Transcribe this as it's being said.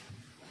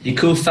He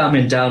called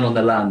famine down on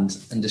the land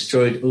and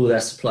destroyed all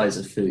their supplies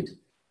of food.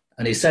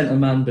 And he sent a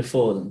man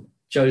before them,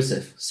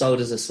 Joseph,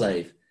 sold as a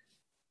slave.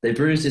 They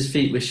bruised his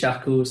feet with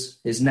shackles,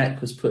 his neck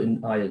was put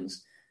in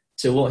irons,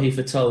 till what he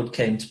foretold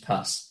came to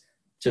pass,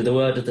 till the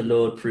word of the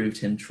Lord proved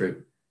him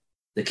true.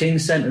 The king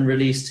sent and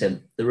released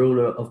him, the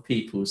ruler of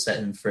peoples set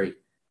him free.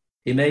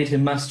 He made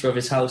him master of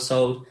his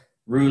household,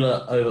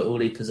 ruler over all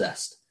he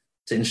possessed,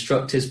 to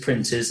instruct his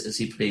princes as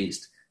he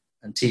pleased,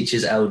 and teach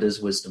his elders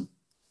wisdom.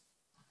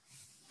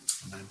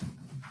 Amen.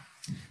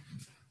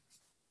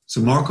 So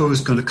Marco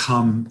is going to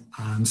come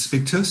and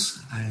speak to us.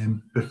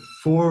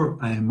 Before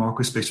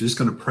Marco speaks, we're just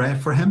going to pray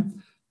for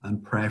him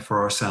and pray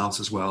for ourselves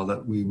as well,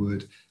 that we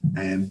would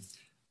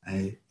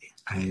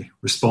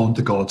respond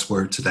to God's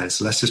word today.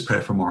 So let's just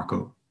pray for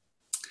Marco.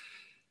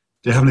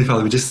 Dear Heavenly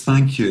Father, we just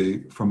thank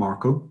you for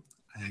Marco.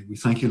 We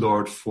thank you,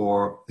 Lord,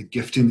 for the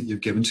gifting that you've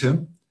given to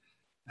him.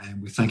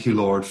 And we thank you,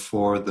 Lord,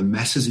 for the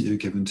message that you've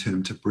given to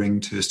him to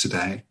bring to us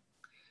today.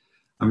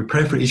 And we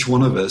pray for each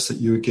one of us that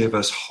you would give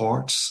us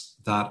hearts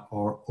that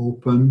are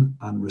open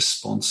and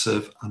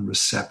responsive and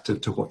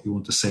receptive to what you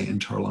want to say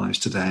into our lives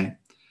today,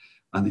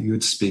 and that you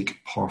would speak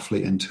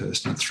powerfully into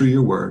us, and through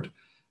your word,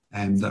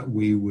 and that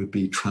we would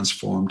be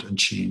transformed and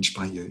changed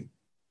by you.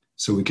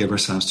 So we give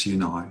ourselves to you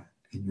now,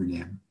 in your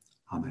name.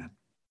 Amen.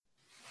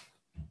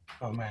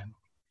 Amen.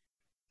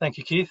 Thank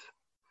you, Keith.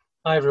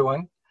 Hi,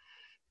 everyone.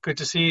 Good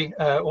to see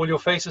all your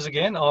faces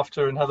again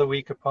after another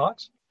week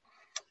apart.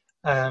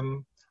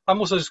 I'm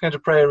also just going to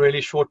pray a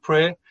really short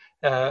prayer.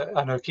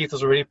 I know Keith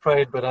has already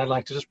prayed, but I'd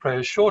like to just pray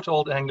a short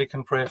old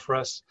Anglican prayer for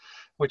us,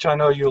 which I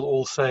know you'll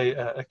all say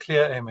a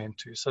clear amen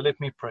to. So let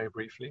me pray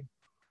briefly.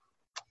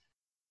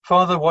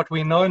 Father, what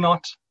we know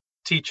not,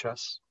 teach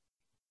us.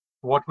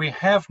 What we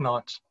have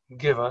not,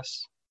 give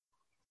us.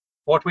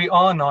 What we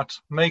are not,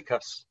 make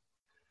us.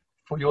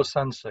 For your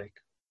Son's sake.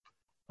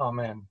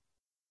 Amen.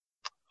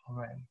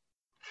 Amen.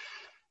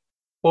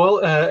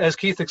 Well, as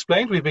Keith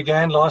explained, we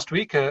began last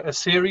week a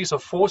series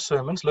of 4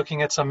 sermons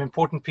looking at some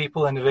important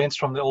people and events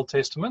from the Old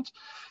Testament.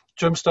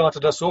 Jim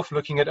started us off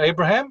looking at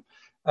Abraham,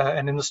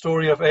 and in the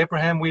story of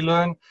Abraham, we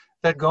learn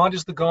that God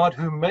is the God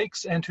who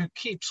makes and who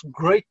keeps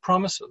great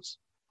promises.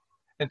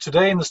 And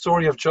today in the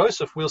story of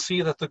Joseph, we'll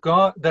see that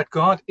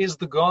God is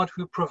the God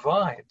who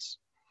provides.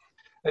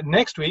 And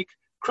next week,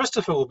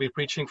 Christopher will be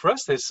preaching for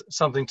us. There's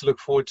something to look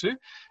forward to.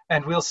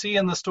 And we'll see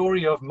in the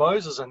story of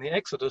Moses and the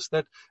Exodus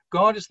that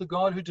God is the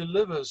God who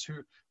delivers,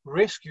 who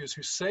rescues,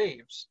 who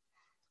saves.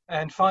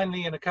 And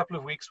finally, in a couple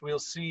of weeks, we'll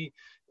see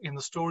in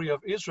the story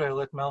of Israel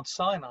at Mount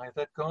Sinai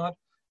that God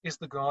is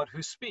the God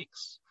who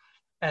speaks.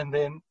 And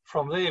then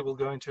from there, we'll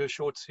go into a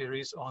short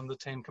series on the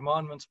 10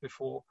 Commandments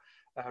before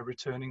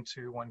returning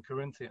to 1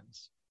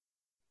 Corinthians.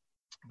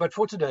 But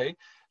for today,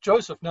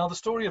 Joseph. Now, the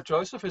story of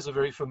Joseph is a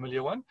very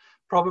familiar one.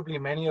 Probably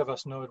many of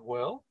us know it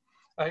well.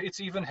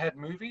 It's even had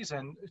movies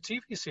and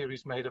TV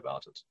series made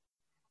about it.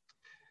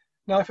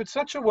 Now, if it's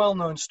such a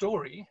well-known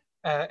story,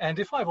 and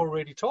if I've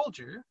already told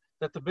you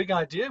that the big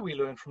idea we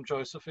learn from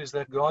Joseph is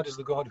that God is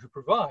the God who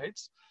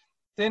provides,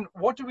 then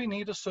what do we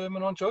need a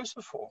sermon on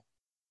Joseph for?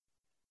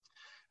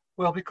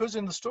 Well, because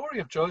in the story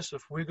of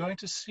Joseph, we're going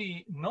to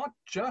see not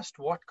just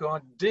what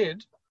God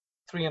did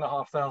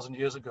 3,500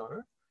 years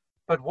ago,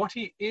 but what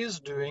he is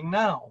doing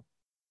now.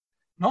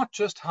 Not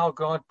just how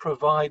God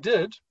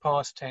provided,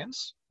 past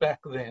tense, back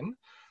then,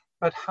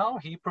 but how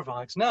he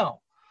provides now.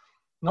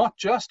 Not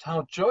just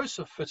how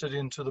Joseph fitted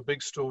into the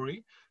big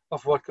story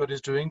of what God is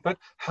doing, but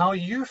how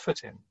you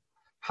fit in.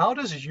 How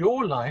does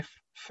your life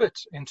fit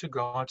into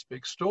God's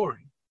big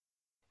story?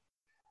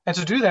 And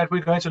to do that,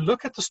 we're going to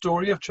look at the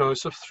story of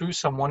Joseph through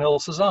someone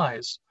else's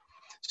eyes.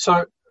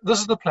 So this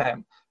is the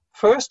plan.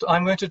 First,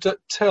 I'm going to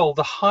tell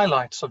the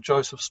highlights of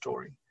Joseph's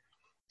story.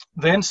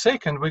 Then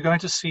second, we're going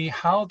to see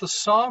how the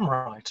psalm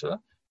writer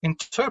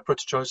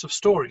interprets Joseph's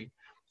story.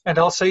 And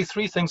I'll say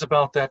 3 things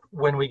about that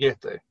when we get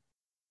there.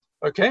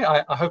 Okay,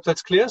 I hope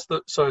that's clear.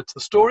 So it's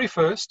the story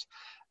first,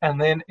 and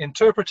then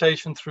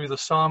interpretation through the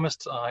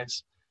psalmist's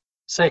eyes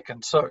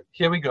second. So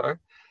here we go.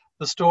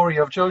 The story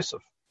of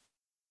Joseph.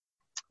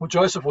 Well,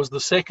 Joseph was the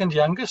second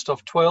youngest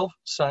of 12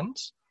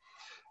 sons.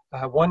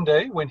 One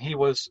day, when he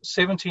was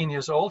 17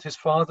 years old, his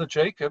father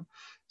Jacob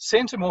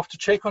sent him off to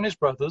check on his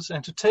brothers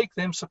and to take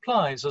them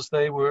supplies, as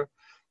they were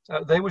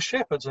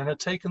shepherds and had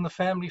taken the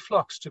family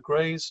flocks to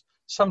graze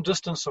some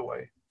distance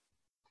away.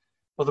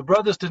 Well, the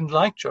brothers didn't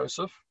like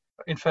Joseph.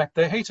 In fact,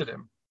 they hated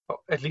him.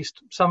 Well, at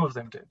least some of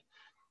them did.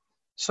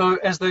 So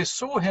as they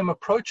saw him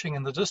approaching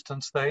in the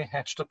distance, they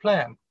hatched a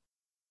plan.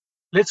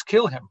 Let's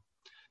kill him.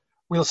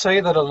 We'll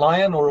say that a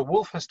lion or a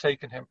wolf has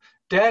taken him.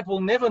 Dad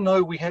will never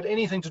know we had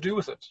anything to do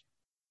with it.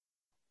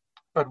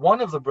 But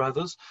one of the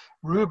brothers,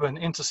 Reuben,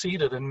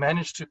 interceded and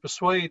managed to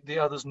persuade the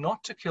others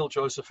not to kill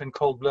Joseph in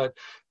cold blood,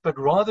 but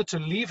rather to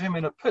leave him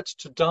in a pit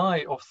to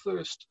die of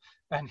thirst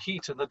and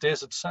heat in the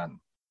desert sun.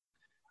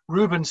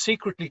 Reuben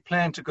secretly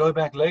planned to go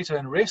back later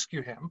and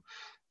rescue him,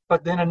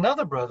 but then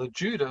another brother,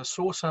 Judah,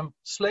 saw some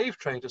slave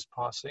traders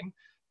passing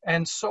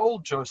and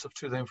sold Joseph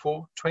to them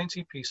for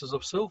 20 pieces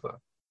of silver.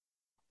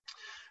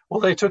 Well,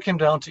 they took him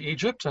down to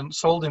Egypt and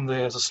sold him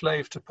there as a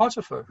slave to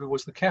Potiphar, who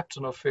was the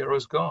captain of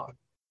Pharaoh's guard.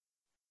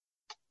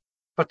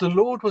 But the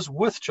Lord was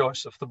with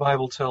Joseph, the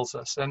Bible tells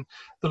us, and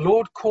the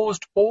Lord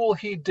caused all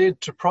he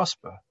did to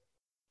prosper.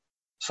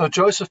 So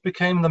Joseph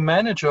became the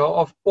manager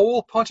of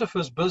all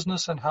Potiphar's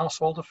business and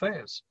household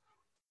affairs.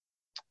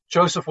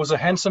 Joseph was a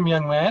handsome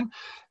young man,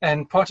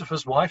 and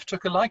Potiphar's wife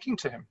took a liking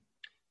to him.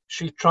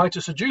 She tried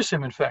to seduce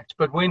him, in fact,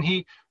 but when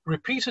he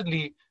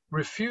repeatedly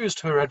refused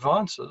her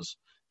advances,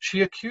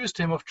 she accused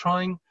him of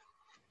trying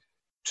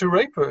to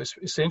rape her,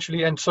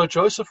 essentially, and so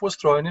Joseph was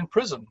thrown in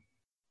prison.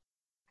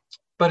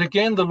 But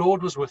again, the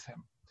Lord was with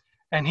him,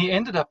 and he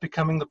ended up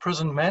becoming the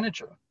prison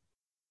manager.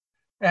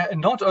 And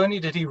not only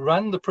did he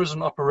run the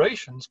prison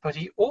operations, but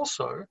he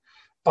also,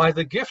 by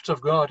the gift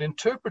of God,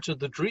 interpreted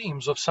the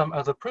dreams of some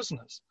other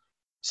prisoners,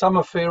 some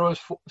of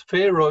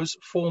Pharaoh's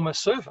former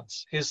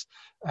servants, his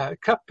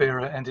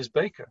cupbearer and his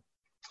baker.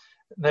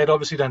 They'd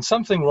obviously done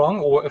something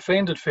wrong or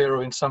offended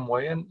Pharaoh in some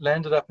way and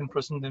landed up in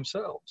prison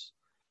themselves.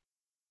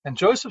 And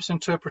Joseph's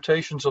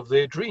interpretations of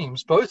their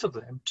dreams, both of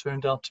them,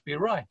 turned out to be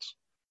right.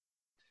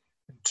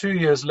 2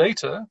 years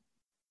later,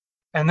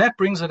 and that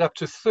brings it up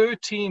to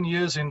 13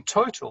 years in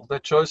total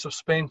that Joseph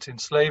spent in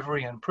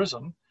slavery and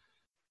prison,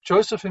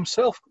 Pharaoh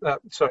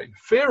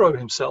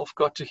himself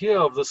got to hear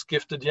of this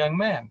gifted young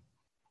man,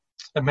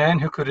 a man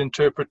who could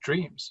interpret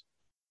dreams.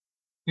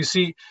 You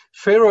see,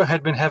 Pharaoh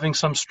had been having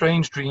some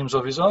strange dreams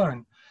of his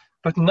own,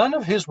 but none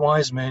of his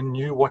wise men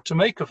knew what to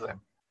make of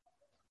them.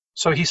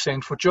 So he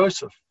sent for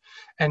Joseph,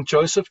 and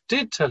Joseph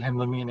did tell him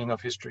the meaning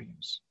of his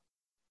dreams.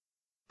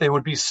 There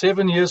would be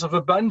 7 years of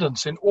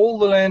abundance in all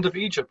the land of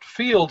Egypt,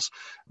 fields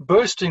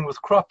bursting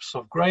with crops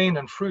of grain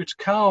and fruit,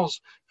 cows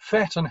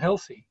fat and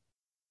healthy.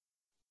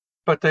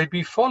 But they'd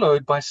be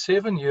followed by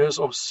 7 years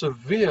of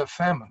severe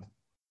famine,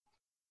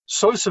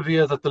 so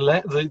severe that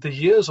the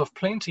years of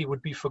plenty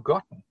would be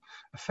forgotten,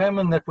 a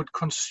famine that would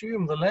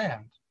consume the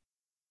land.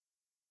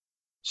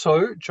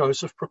 So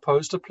Joseph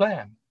proposed a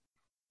plan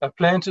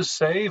to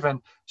save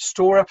and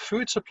store up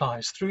food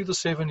supplies through the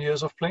 7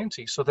 years of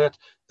plenty so that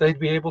they'd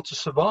be able to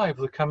survive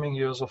the coming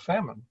years of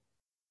famine.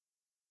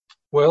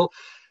 Well,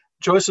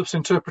 Joseph's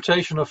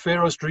interpretation of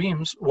Pharaoh's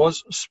dreams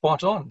was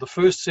spot on. The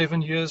first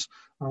 7 years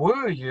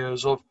were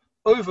years of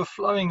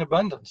overflowing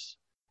abundance.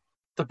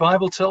 The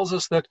Bible tells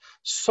us that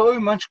so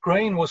much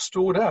grain was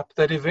stored up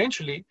that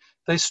eventually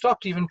they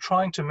stopped even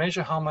trying to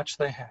measure how much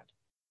they had.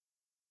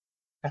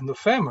 And the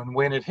famine,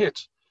 when it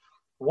hit,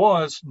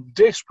 was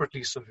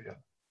desperately severe.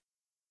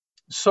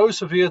 So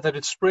severe that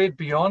it spread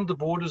beyond the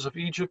borders of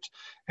Egypt.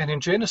 And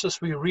in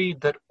Genesis we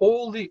read that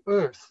all the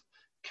earth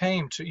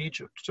came to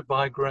Egypt to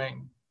buy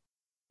grain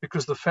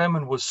because the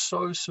famine was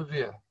so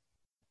severe.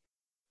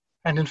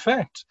 And in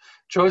fact,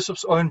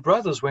 Joseph's own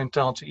brothers went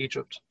down to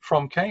Egypt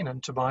from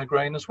Canaan to buy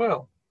grain as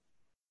well.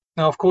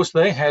 Now, of course,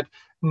 they had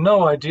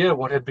no idea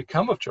what had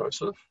become of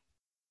Joseph.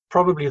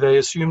 Probably they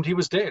assumed he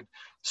was dead.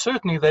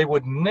 Certainly they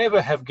would never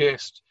have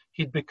guessed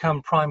he'd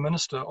become prime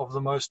minister of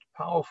the most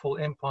powerful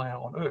empire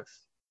on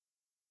earth.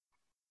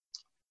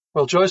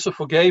 Well, Joseph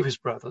forgave his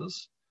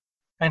brothers,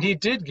 and he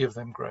did give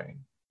them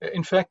grain.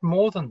 In fact,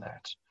 more than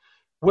that.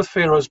 With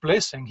Pharaoh's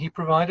blessing, he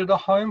provided a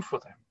home for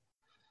them,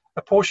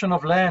 a portion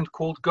of land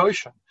called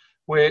Goshen,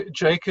 where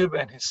Jacob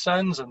and his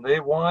sons and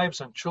their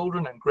wives and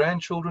children and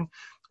grandchildren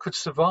could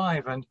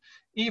survive and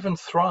even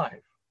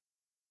thrive.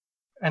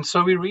 And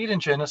so we read in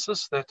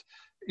Genesis that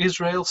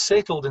Israel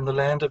settled in the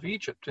land of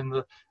Egypt, in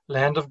the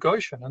land of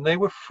Goshen, and they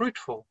were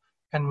fruitful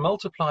and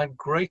multiplied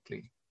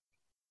greatly.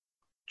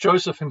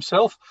 Joseph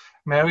himself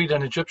married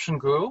an Egyptian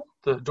girl,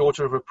 the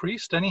daughter of a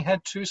priest, and he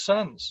had 2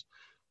 sons,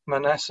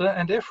 Manasseh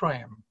and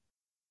Ephraim.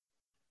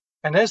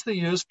 And as the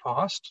years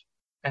passed,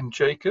 and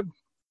Jacob,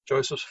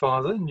 Joseph's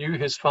father, knew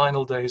his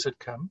final days had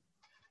come,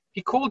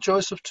 he called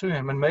Joseph to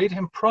him and made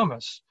him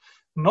promise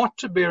not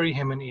to bury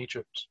him in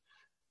Egypt,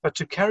 but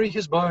to carry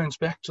his bones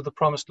back to the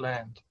promised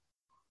land.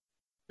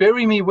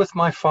 "Bury me with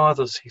my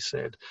fathers," he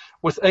said,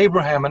 "with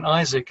Abraham and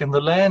Isaac in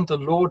the land the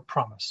Lord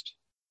promised."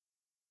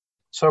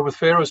 So with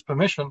Pharaoh's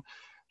permission,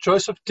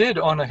 Joseph did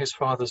honor his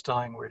father's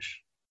dying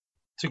wish.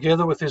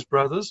 Together with his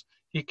brothers,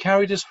 he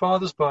carried his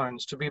father's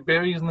bones to be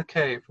buried in the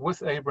cave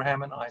with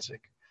Abraham and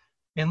Isaac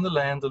in the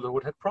land the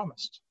Lord had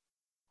promised.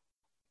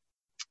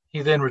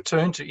 He then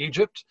returned to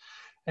Egypt,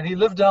 and he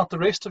lived out the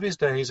rest of his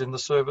days in the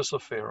service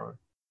of Pharaoh.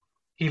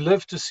 He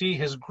lived to see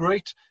his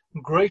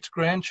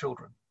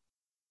great-great-grandchildren.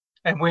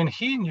 And when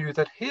he knew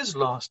that his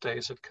last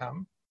days had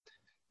come,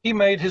 he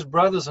made his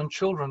brothers and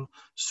children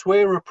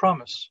swear a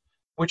promise,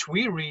 which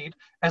we read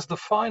as the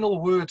final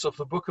words of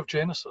the book of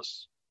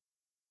Genesis.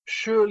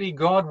 "Surely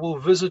God will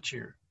visit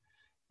you,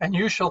 and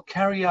you shall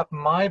carry up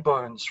my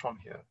bones from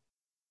here."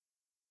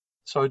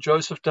 So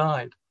Joseph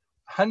died,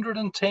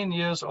 110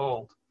 years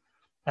old,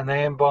 and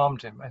they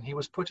embalmed him, and he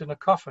was put in a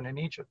coffin in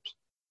Egypt.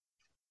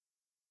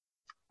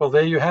 Well,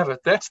 there you have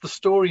it. That's the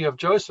story of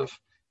Joseph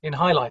in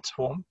highlights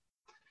form.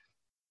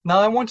 Now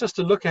I want us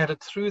to look at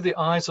it through the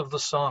eyes of the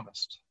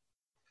psalmist.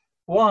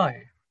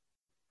 Why?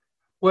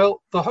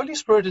 Well, the Holy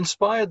Spirit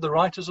inspired the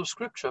writers of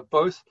Scripture,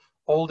 both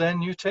Old and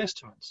New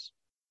Testaments.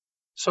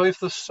 So if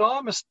the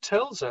psalmist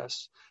tells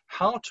us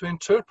how to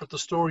interpret the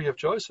story of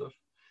Joseph,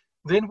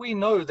 then we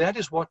know that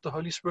is what the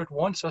Holy Spirit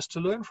wants us to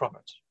learn from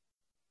it.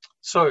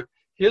 So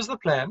here's the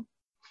plan.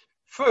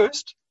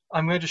 First,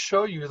 I'm going to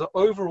show you the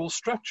overall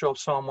structure of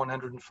Psalm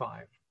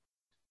 105.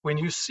 When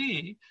you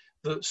see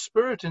the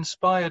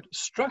Spirit-inspired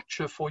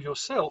structure for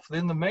yourself,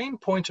 then the main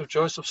point of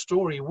Joseph's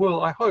story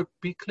will, I hope,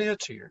 be clear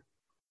to you.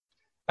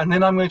 And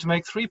then I'm going to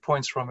make 3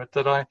 points from it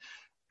that I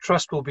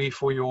trust will be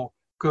for your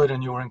good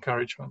and your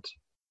encouragement.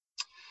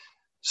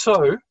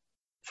 So,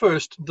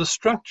 first, the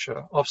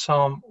structure of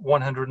Psalm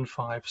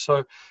 105.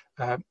 So,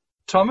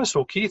 Thomas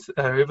or Keith,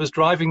 whoever's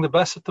driving the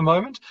bus at the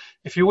moment,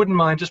 if you wouldn't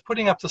mind just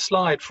putting up the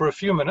slide for a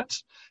few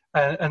minutes,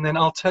 and then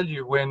I'll tell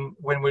you when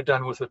we're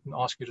done with it and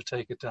ask you to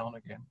take it down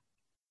again.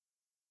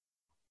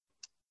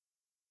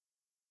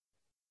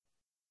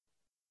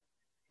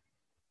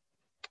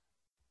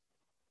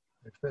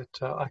 If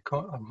that,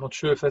 I'm not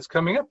sure if that's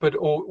coming up, but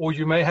or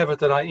you may have it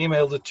that I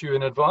emailed it to you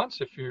in advance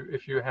if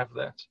you have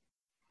that.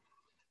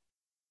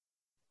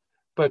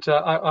 But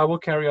I will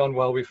carry on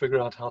while we figure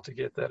out how to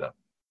get that up.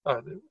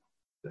 Oh,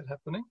 that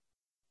happening?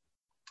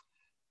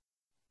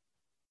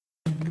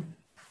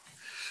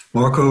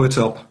 Marco, it's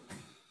up.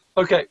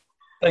 Okay,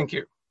 thank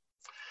you.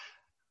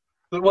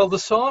 Well, the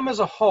psalm as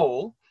a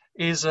whole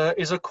is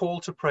a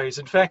call to praise.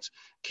 In fact,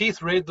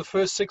 Keith read the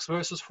first 6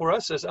 verses for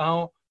us as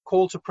our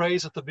call to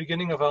praise at the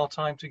beginning of our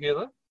time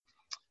together.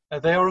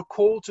 They are a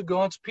call to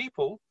God's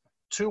people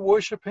to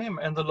worship him.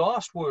 And the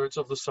last words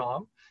of the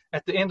psalm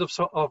at the end of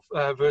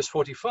verse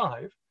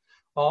 45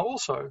 are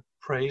also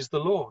praise the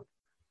Lord.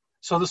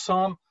 So the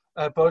psalm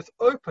both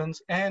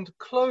opens and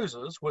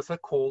closes with a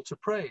call to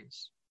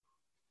praise.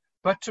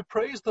 But to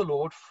praise the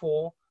Lord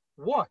for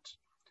what?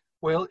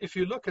 Well, if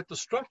you look at the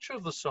structure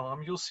of the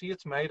psalm, you'll see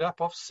it's made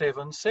up of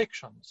 7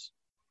 sections.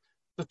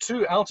 The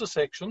 2 outer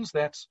sections,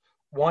 that's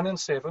 1 and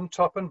 7,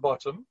 top and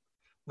bottom,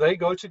 they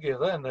go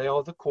together and they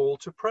are the call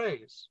to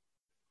praise.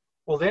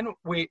 Well, then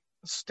we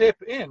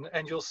step in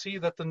and you'll see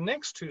that the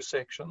next 2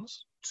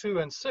 sections, 2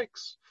 and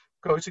 6,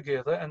 go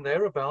together and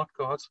they're about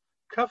God's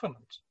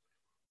covenant.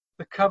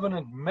 The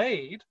covenant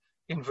made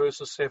in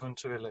verses 7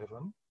 to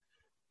 11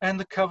 and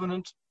the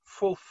covenant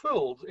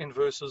fulfilled in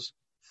verses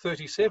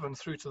 37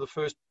 through to the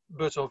first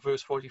bit of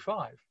verse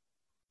 45.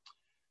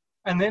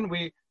 And then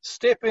we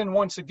step in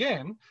once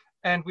again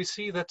and we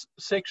see that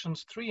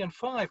sections 3 and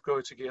 5 go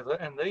together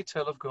and they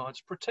tell of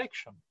God's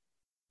protection.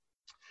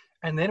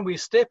 And then we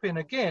step in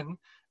again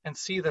and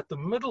see that the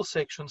middle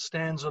section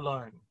stands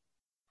alone.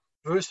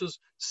 Verses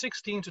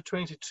 16 to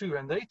 22,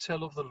 and they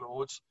tell of the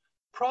Lord's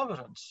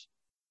providence.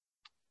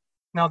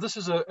 Now, this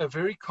is a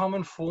very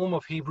common form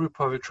of Hebrew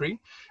poetry,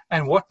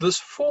 and what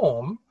this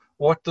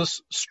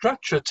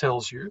structure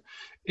tells you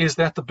is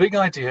that the big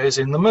idea is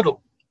in the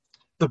middle.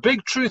 The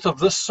big truth of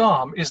this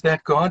psalm is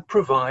that God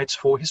provides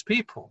for his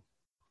people.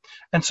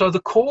 And so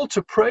the call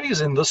to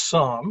praise in this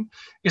psalm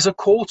is a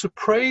call to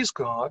praise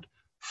God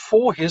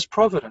for his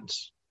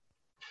providence.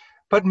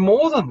 But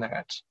more than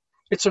that,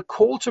 it's a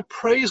call to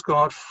praise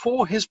God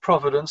for his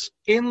providence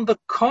in the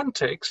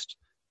context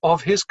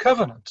of his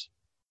covenant.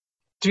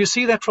 Do you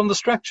see that from the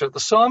structure? The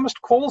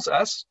psalmist calls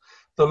us,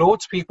 the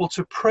Lord's people,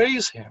 to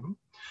praise him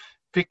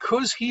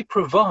because he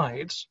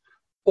provides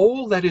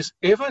all that is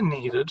ever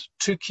needed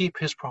to keep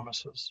his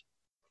promises.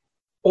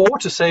 Or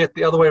to say it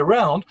the other way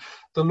around,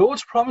 the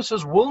Lord's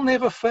promises will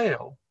never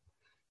fail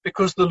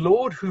because the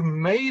Lord who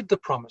made the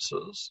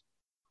promises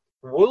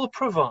will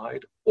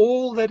provide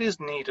all that is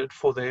needed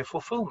for their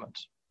fulfillment.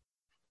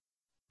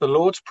 The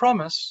Lord's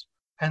promise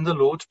and the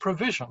Lord's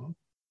provision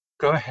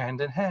go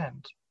hand in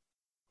hand.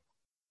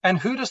 And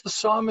who does the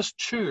psalmist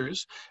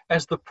choose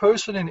as the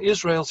person in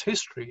Israel's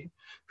history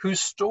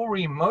whose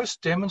story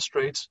most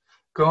demonstrates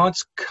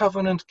God's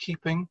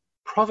covenant-keeping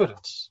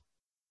providence?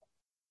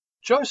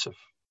 Joseph.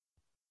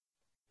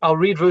 I'll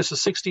read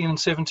verses 16 and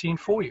 17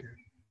 for you.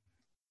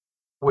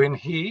 When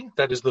he,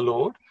 that is the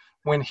Lord,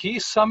 when he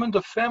summoned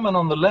a famine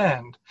on the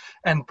land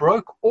and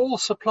broke all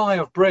supply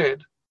of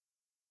bread,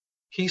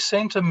 he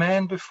sent a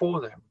man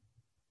before them,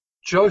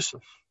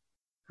 Joseph,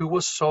 who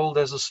was sold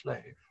as a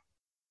slave.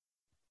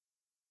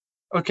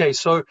 Okay,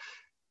 so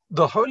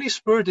the Holy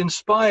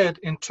Spirit-inspired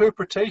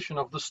interpretation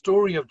of the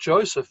story of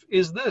Joseph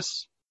is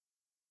this.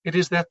 It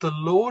is that the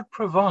Lord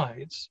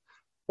provides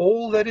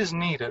all that is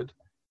needed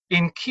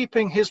in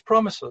keeping his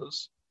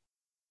promises.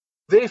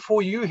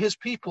 Therefore, you, his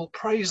people,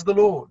 praise the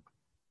Lord.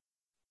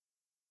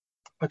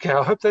 Okay,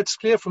 I hope that's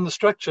clear from the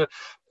structure.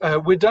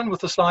 We're done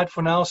with the slide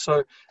for now,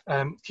 so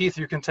Keith,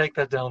 you can take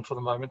that down for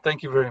the moment.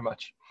 Thank you very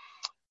much.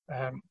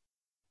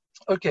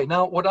 Okay,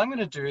 now what I'm going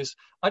to do is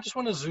I just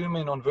want to zoom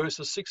in on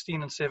verses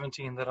 16 and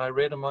 17 that I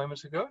read a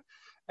moment ago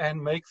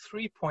and make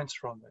 3 points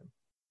from them.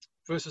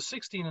 Verses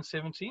 16 and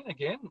 17,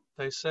 again,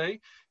 they say,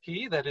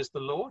 he, that is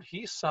the Lord,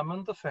 he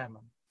summoned the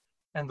famine,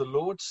 and the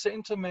Lord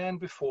sent a man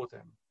before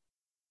them.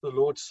 The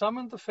Lord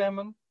summoned the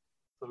famine,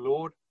 the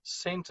Lord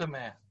sent a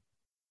man.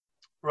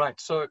 Right,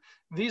 so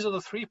these are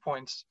the 3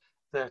 points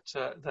that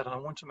I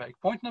want to make.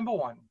 Point number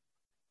 1,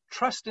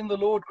 trust in the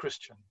Lord,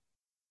 Christian.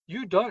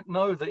 You don't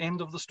know the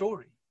end of the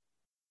story.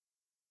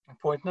 And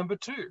point number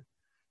 2,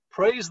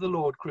 praise the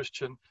Lord,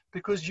 Christian,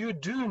 because you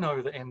do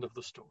know the end of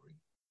the story.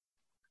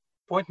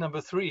 Point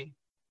number 3,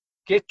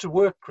 get to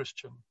work,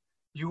 Christian.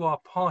 You are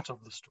part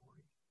of the story.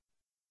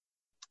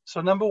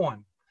 So number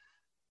 1,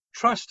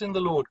 trust in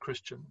the Lord,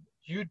 Christian.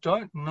 You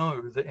don't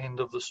know the end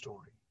of the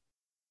story.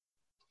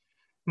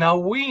 Now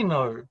we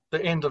know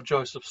the end of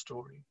Joseph's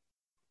story.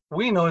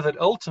 We know that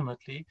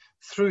ultimately,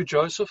 through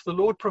Joseph, the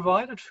Lord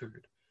provided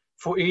food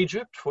for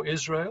Egypt, for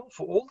Israel,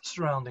 for all the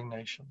surrounding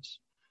nations.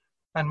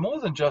 And more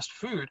than just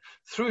food,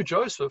 through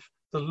Joseph,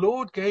 the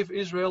Lord gave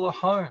Israel a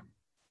home,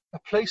 a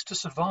place to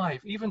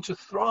survive, even to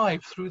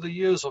thrive through the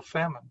years of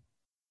famine.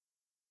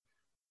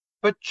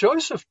 But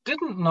Joseph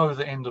didn't know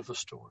the end of the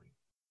story.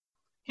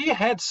 He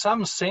had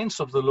some sense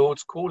of the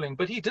Lord's calling,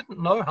 but he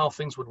didn't know how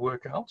things would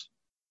work out.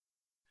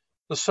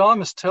 The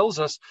psalmist tells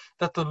us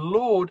that the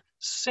Lord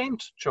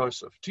sent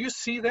Joseph. Do you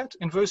see that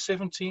in verse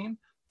 17?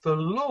 The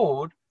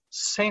Lord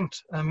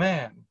sent a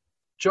man,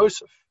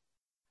 Joseph.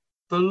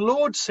 The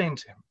Lord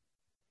sent him.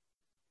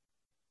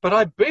 But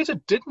I bet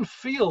it didn't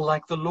feel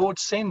like the Lord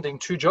sending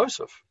to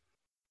Joseph,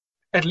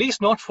 at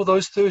least not for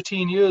those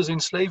 13 years in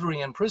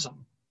slavery and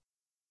prison.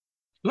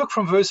 Look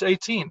from verse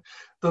 18.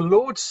 The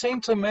Lord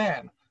sent a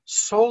man,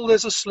 sold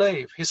as a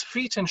slave, his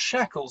feet in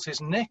shackles, his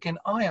neck in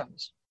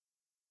irons.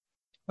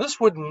 This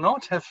would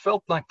not have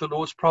felt like the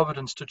Lord's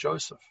providence to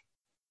Joseph.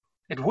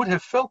 It would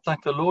have felt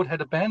like the Lord had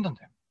abandoned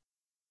him.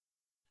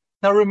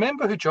 Now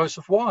remember who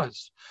Joseph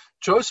was.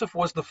 Joseph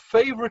was the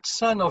favorite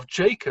son of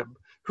Jacob,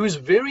 whose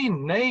very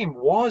name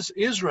was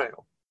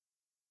Israel.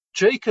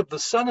 Jacob, the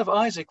son of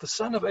Isaac, the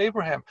son of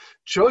Abraham.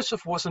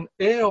 Joseph was an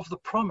heir of the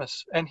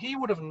promise, and he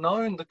would have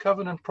known the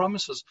covenant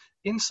promises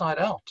inside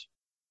out.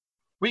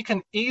 We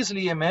can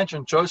easily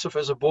imagine Joseph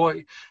as a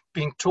boy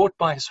being taught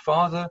by his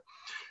father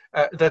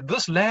that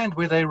this land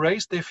where they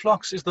raised their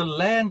flocks is the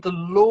land the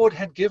Lord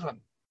had given,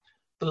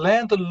 the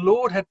land the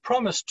Lord had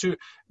promised to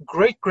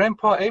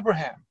great-grandpa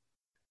Abraham.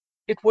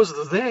 It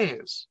was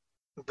theirs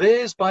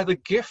by the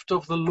gift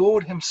of the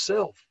Lord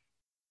himself.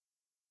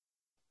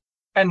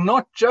 And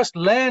not just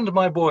land,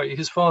 my boy,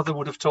 his father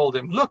would have told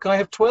him. Look, I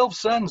have 12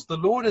 sons. The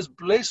Lord has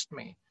blessed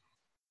me.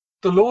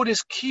 The Lord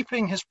is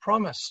keeping his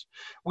promise.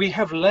 We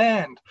have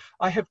land.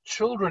 I have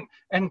children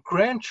and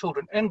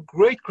grandchildren and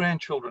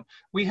great-grandchildren.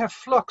 We have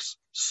flocks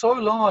so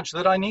large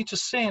that I need to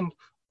send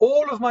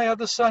all of my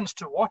other sons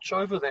to watch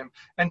over them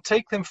and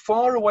take them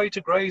far away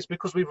to graze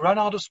because we've run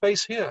out of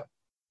space here.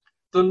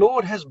 The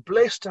Lord has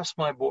blessed us,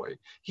 my boy.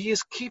 He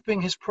is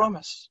keeping his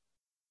promise.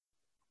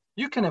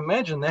 You can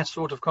imagine that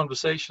sort of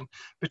conversation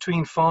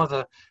between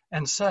father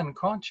and son,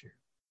 can't you?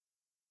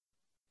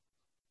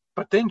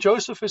 But then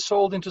Joseph is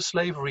sold into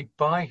slavery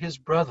by his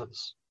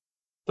brothers.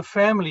 The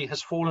family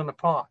has fallen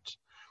apart,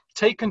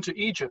 taken to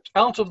Egypt,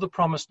 out of the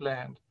promised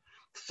land.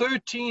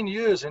 13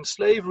 years in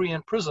slavery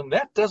and prison.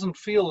 That doesn't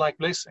feel like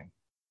blessing.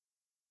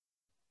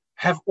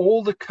 Have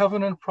all the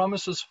covenant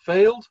promises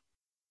failed?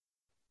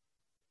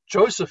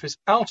 Joseph is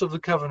out of the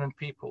covenant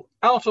people,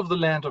 out of the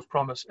land of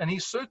promise, and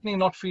he's certainly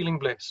not feeling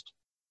blessed.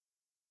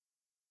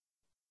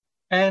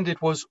 And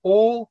it was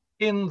all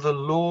in the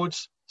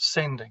Lord's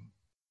sending.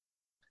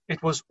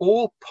 It was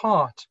all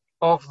part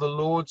of the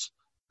Lord's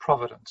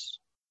providence.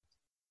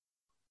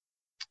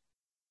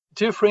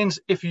 Dear friends,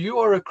 if you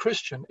are a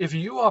Christian, if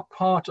you are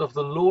part of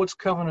the Lord's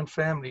covenant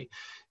family,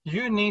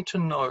 you need to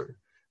know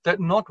that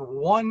not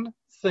one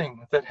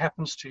thing that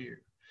happens to you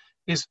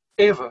is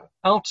ever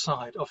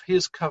outside of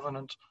his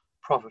covenant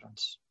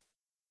providence.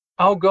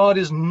 Our God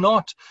is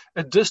not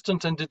a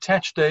distant and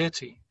detached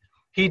deity.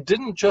 He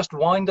didn't just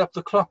wind up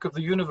the clock of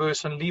the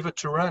universe and leave it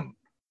to run,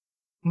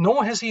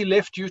 nor has he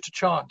left you to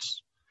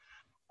chance.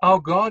 Our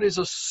God is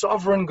a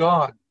sovereign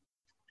God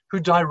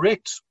who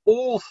directs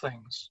all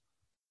things,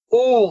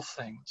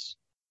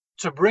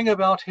 to bring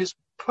about his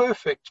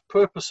perfect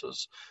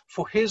purposes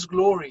for his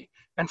glory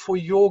and for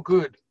your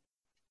good.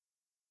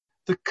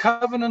 The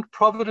covenant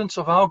providence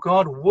of our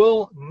God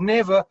will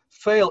never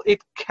fail.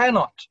 It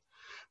cannot,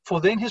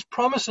 for then his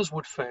promises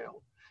would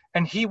fail,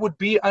 and he would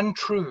be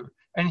untrue,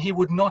 and he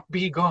would not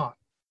be God.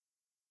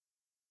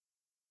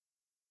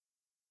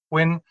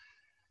 When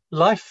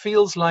life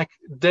feels like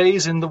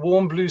days in the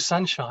warm blue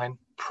sunshine,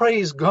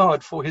 praise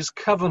God for his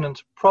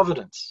covenant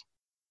providence.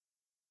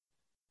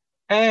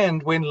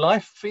 And when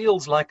life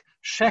feels like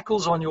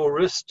shackles on your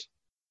wrist,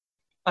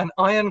 an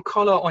iron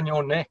collar on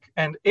your neck,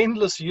 and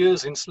endless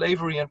years in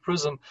slavery and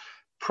prison,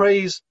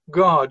 praise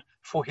God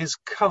for his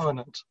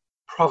covenant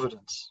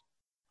providence.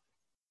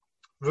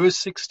 Verse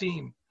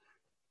 16,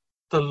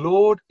 the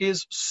Lord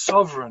is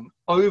sovereign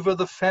over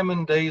the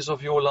famine days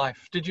of your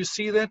life. Did you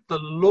see that? The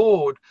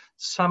Lord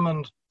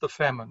summoned the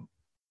famine.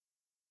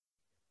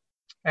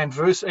 And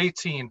verse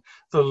 18,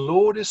 the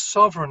Lord is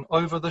sovereign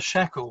over the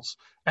shackles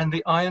and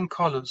the iron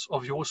collars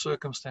of your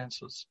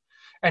circumstances.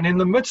 And in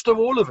the midst of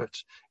all of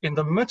it, in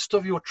the midst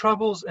of your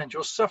troubles and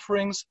your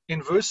sufferings,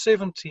 in verse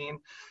 17,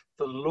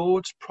 the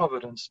Lord's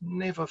providence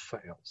never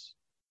fails.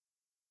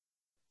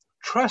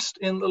 Trust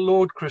in the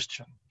Lord,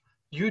 Christian.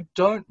 You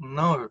don't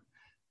know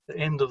the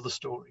end of the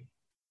story.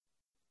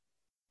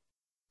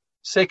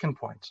 Second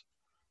point,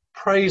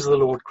 praise the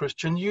Lord,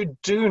 Christian. You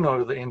do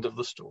know the end of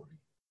the story.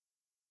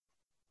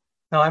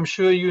 Now, I'm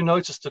sure you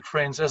noticed it,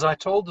 friends, as I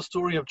told the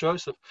story of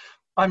Joseph.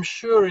 I'm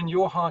sure in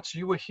your hearts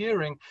you were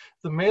hearing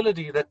the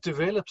melody that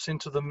develops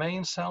into the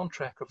main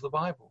soundtrack of the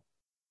Bible.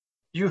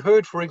 You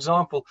heard, for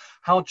example,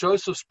 how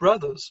Joseph's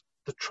brothers,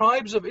 the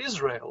tribes of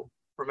Israel,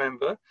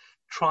 remember,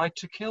 tried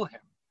to kill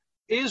him.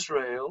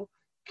 Israel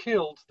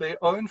killed their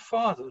own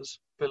father's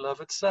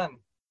beloved son.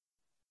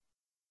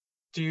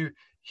 Do you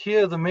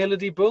hear the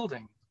melody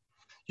building?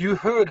 You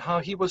heard how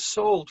he was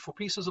sold for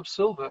pieces of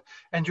silver,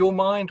 and your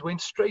mind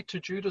went straight to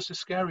Judas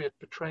Iscariot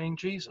betraying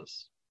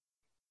Jesus.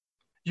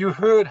 You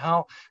heard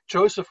how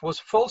Joseph was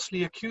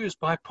falsely accused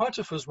by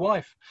Potiphar's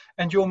wife,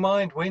 and your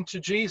mind went to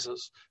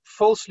Jesus,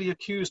 falsely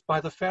accused by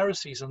the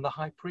Pharisees and the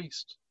high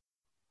priest.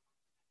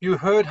 You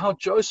heard how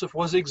Joseph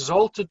was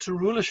exalted to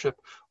rulership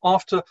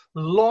after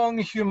long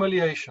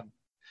humiliation,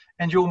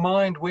 and your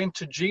mind went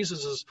to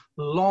Jesus'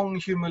 long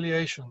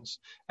humiliations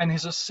and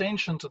his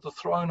ascension to the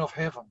throne of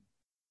heaven.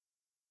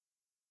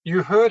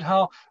 You heard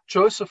how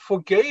Joseph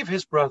forgave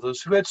his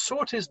brothers who had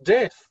sought his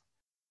death,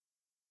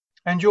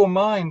 and your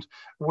mind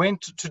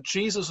went to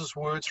Jesus'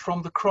 words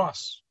from the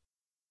cross,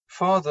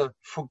 "Father,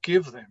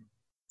 forgive them,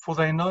 for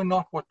they know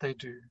not what they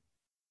do."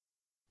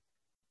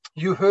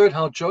 You heard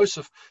how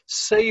Joseph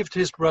saved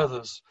his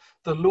brothers,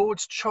 the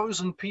Lord's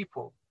chosen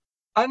people,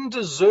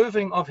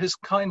 undeserving of his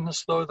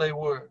kindness though they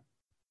were.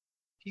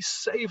 He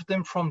saved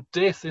them from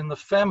death in the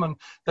famine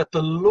that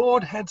the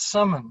Lord had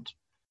summoned,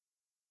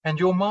 and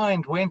your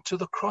mind went to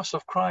the cross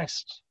of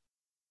Christ.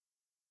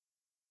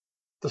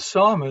 The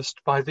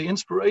psalmist, by the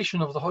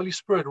inspiration of the Holy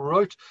Spirit,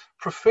 wrote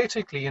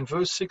prophetically in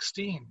verse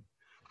 16,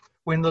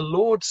 "When the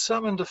Lord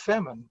summoned a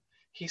famine,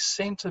 he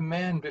sent a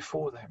man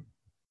before them."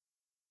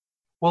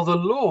 Well, the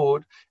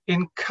Lord,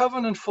 in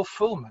covenant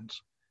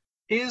fulfillment,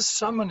 is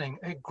summoning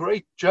a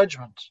great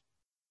judgment.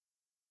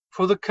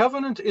 For the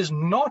covenant is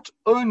not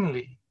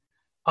only,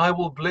 "I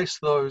will bless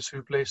those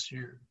who bless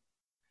you,"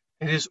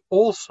 it is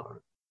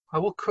also, "I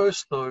will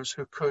curse those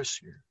who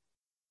curse you."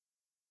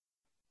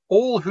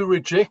 All who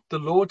reject the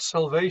Lord's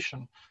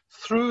salvation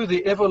through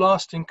the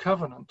everlasting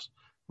covenant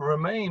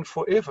remain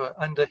forever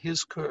under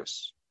his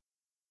curse.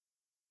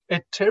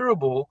 A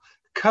terrible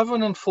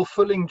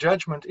covenant-fulfilling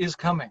judgment is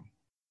coming.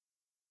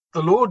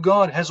 The Lord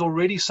God has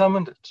already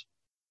summoned it.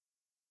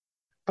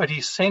 But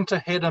he sent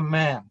ahead a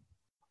man,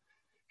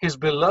 his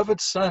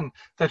beloved Son,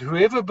 that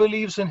whoever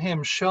believes in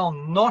him shall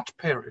not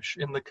perish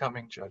in the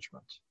coming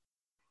judgment,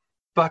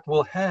 but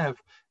will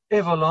have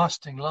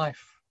everlasting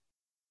life.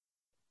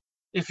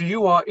 If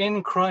you are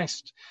in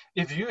Christ,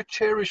 if you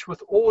cherish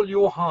with all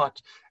your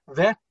heart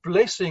that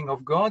blessing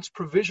of God's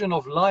provision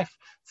of life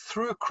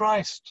through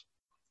Christ,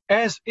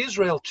 as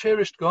Israel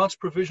cherished God's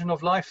provision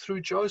of life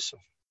through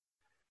Joseph,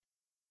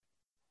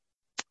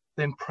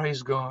 then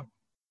praise God,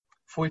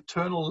 for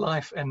eternal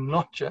life and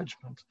not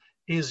judgment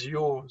is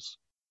yours.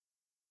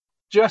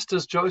 Just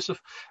as Joseph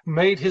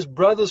made his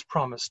brothers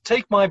promise,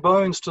 "Take my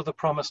bones to the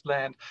promised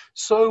land,"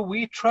 so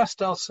we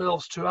trust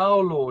ourselves to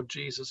our Lord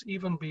Jesus,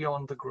 even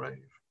beyond the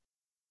grave.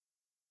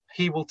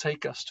 He will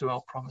take us to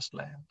our promised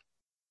land.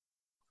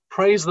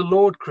 Praise the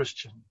Lord,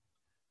 Christian.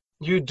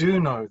 You do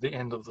know the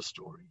end of the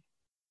story.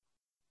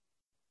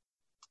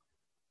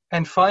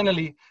 And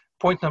finally,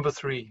 point number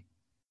 3.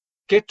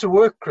 Get to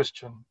work,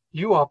 Christian.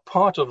 You are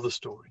part of the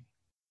story.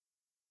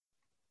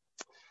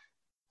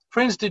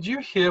 Friends, did you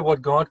hear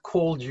what God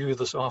called you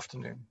this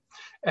afternoon?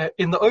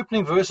 In the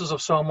opening verses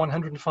of Psalm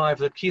 105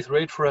 that Keith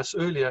read for us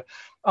earlier,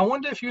 I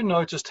wonder if you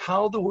noticed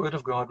how the word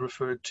of God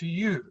referred to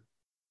you.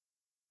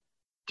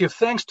 Give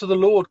thanks to the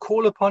Lord,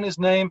 call upon his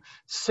name,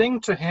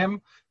 sing to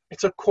him.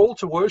 It's a call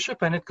to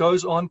worship, and it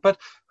goes on. But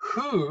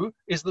who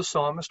is the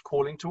psalmist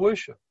calling to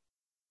worship?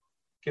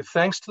 Give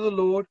thanks to the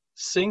Lord,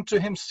 sing to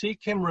him,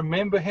 seek him,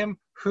 remember him.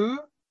 Who?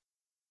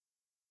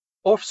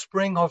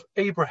 Offspring of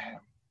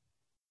Abraham,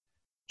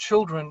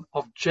 children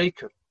of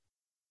Jacob.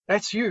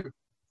 That's you.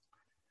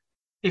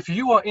 If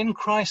you are in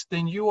Christ,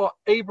 then you are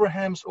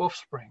Abraham's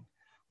offspring,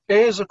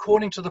 heirs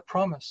according to the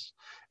promise.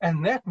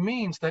 And that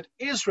means that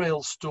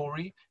Israel's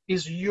story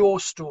is your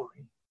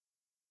story.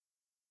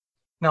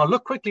 Now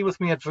look quickly with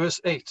me at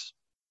verse 8.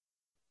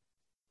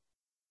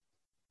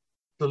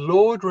 The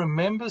Lord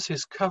remembers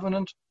his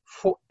covenant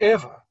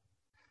forever.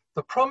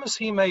 The promise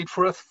he made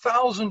for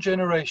 1,000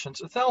 generations.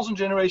 1,000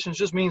 generations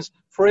just means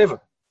forever.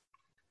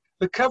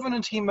 The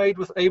covenant he made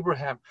with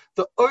Abraham,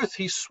 the oath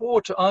he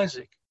swore to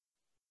Isaac,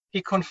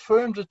 he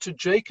confirmed it to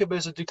Jacob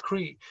as a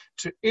decree,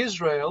 to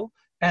Israel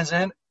as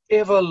an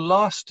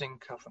everlasting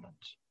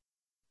covenant,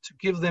 to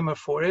give them a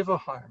forever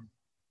home.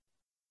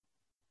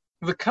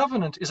 The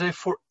covenant is a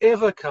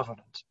forever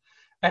covenant,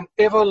 an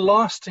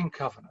everlasting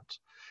covenant,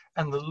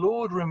 and the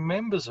Lord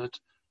remembers it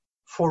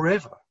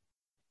forever.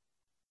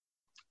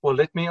 Well,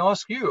 let me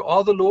ask you,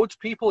 are the Lord's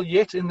people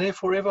yet in their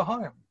forever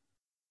home?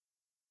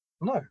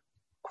 No,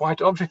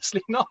 quite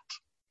obviously not.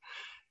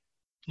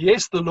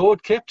 Yes, the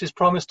Lord kept his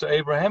promise to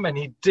Abraham, and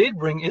he did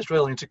bring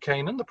Israel into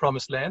Canaan, the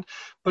promised land,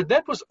 but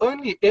that was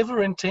only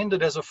ever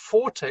intended as a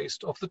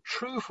foretaste of the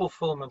true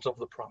fulfillment of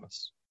the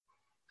promise.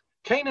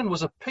 Canaan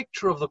was a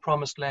picture of the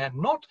promised land,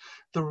 not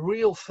the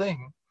real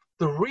thing.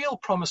 The real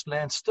promised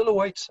land still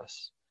awaits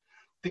us.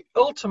 The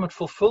ultimate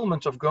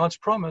fulfillment of God's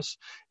promise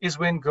is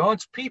when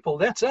God's people,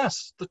 that's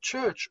us, the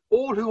church,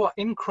 all who are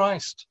in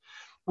Christ,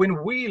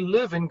 when we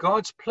live in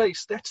God's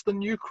place, that's the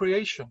new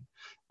creation,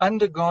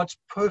 under God's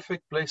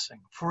perfect blessing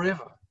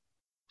forever.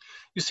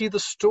 You see, the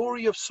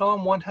story of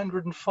Psalm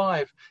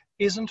 105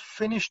 isn't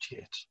finished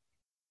yet,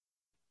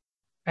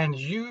 and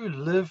you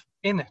live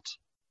in it.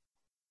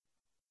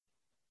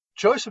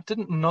 Joseph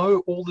didn't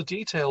know all the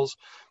details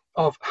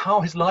of how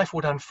his life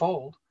would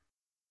unfold,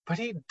 but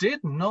he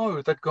did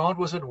know that God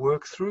was at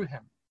work through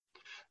him.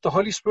 The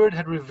Holy Spirit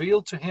had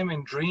revealed to him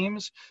in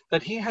dreams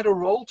that he had a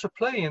role to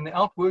play in the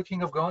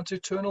outworking of God's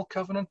eternal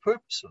covenant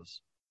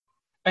purposes.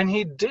 And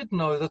he did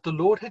know that the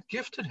Lord had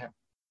gifted him.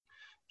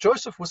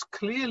 Joseph was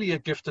clearly a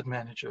gifted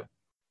manager.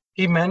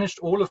 He managed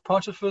all of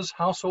Potiphar's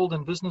household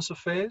and business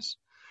affairs.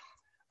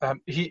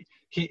 He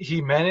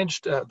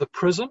managed the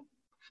prison.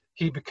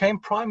 He became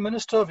prime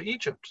minister of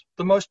Egypt,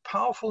 the most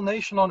powerful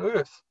nation on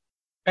earth.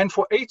 And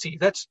for 80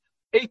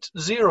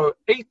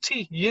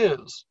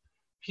 years,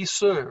 he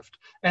served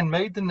and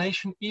made the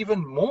nation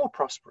even more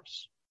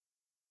prosperous.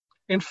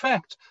 In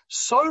fact,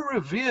 so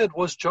revered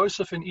was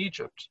Joseph in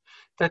Egypt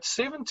that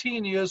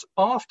 17 years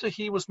after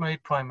he was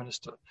made prime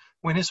minister,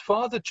 when his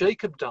father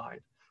Jacob died,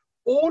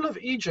 all of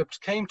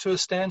Egypt came to a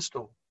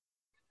standstill.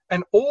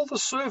 And all the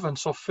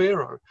servants of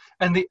Pharaoh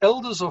and the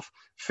elders of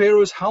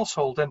Pharaoh's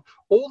household and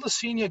all the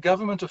senior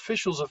government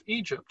officials of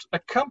Egypt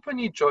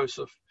accompanied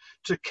Joseph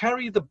to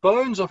carry the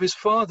bones of his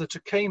father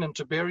to Canaan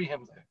to bury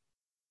him there.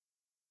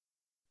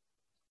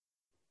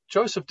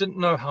 Joseph didn't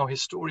know how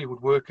his story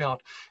would work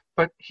out,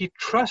 but he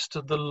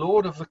trusted the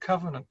Lord of the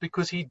covenant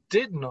because he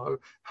did know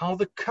how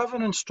the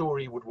covenant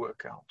story would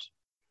work out.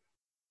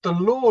 The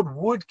Lord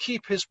would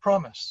keep his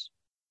promise.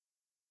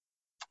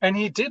 And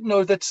he did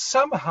know that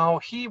somehow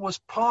he was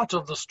part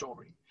of the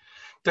story,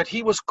 that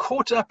he was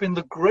caught up in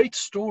the great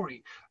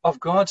story of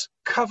God's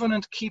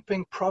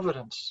covenant-keeping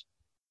providence,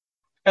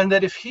 and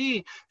that if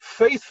he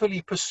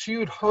faithfully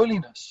pursued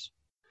holiness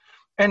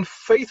and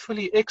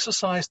faithfully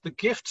exercised the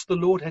gifts the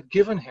Lord had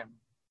given him,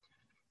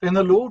 then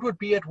the Lord would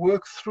be at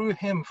work through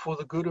him for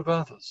the good of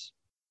others.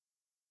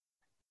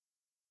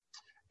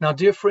 Now,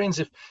 dear friends,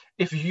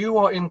 if you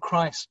are in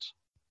Christ,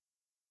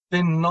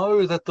 then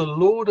know that the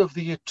Lord of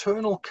the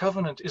eternal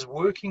covenant is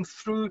working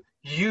through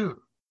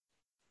you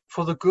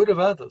for the good of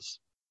others,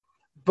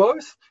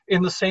 both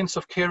in the sense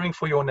of caring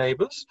for your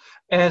neighbors,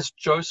 as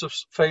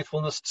Joseph's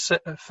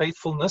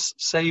faithfulness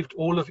saved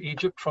all of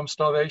Egypt from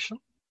starvation,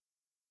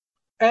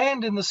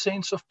 and in the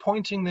sense of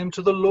pointing them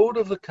to the Lord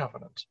of the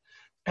covenant,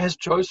 as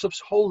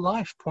Joseph's whole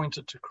life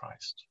pointed to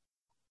Christ.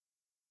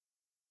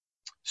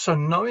 So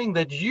knowing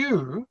that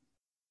you,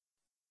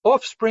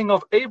 offspring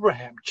of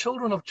Abraham,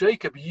 children of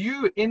Jacob,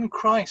 you in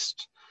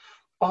Christ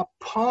are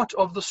part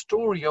of the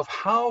story of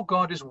how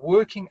God is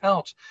working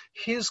out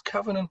his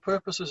covenant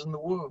purposes in the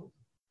world,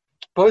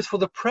 both for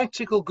the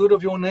practical good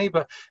of your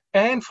neighbor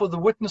and for the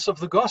witness of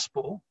the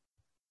gospel.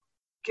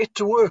 Get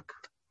to work.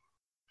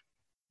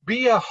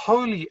 Be a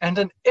holy and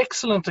an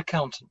excellent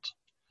accountant.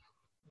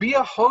 Be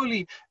a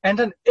holy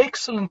and an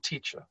excellent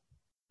teacher.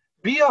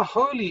 Be a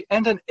holy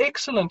and an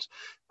excellent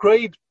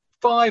grade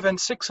 5 and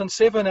 6 and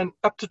 7 and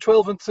up to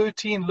 12 and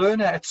 13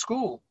 learner at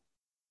school.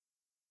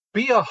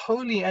 Be a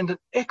holy and an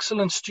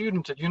excellent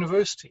student at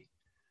university.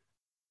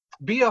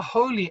 Be a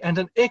holy and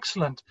an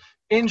excellent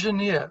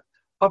engineer,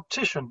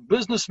 optician,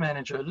 business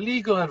manager,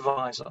 legal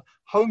advisor,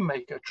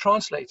 homemaker,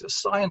 translator,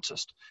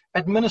 scientist,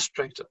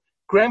 administrator,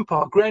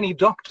 grandpa, granny,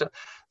 doctor.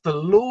 The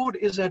Lord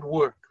is at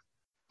work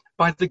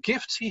by the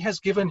gifts he has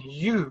given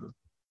you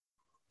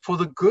for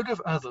the good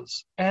of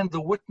others and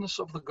the witness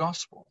of the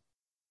gospel.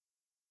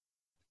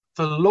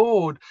 The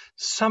Lord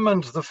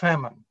summoned the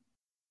famine,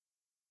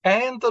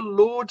 and the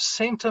Lord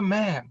sent a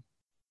man.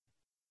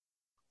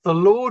 The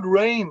Lord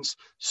reigns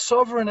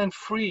sovereign and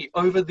free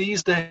over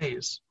these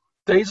days,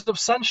 days of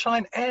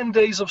sunshine and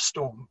days of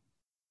storm.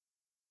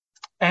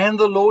 And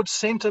the Lord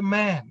sent a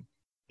man,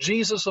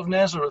 Jesus of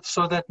Nazareth,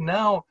 so that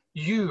now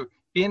you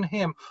in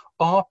him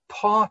are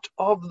part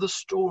of the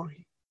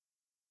story.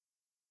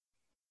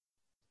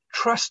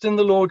 Trust in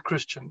the Lord,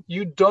 Christian.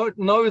 You don't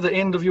know the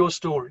end of your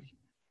story.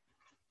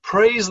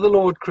 Praise the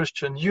Lord,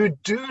 Christian. You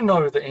do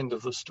know the end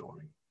of the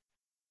story.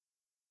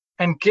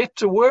 And get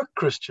to work,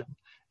 Christian.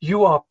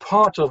 You are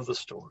part of the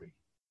story.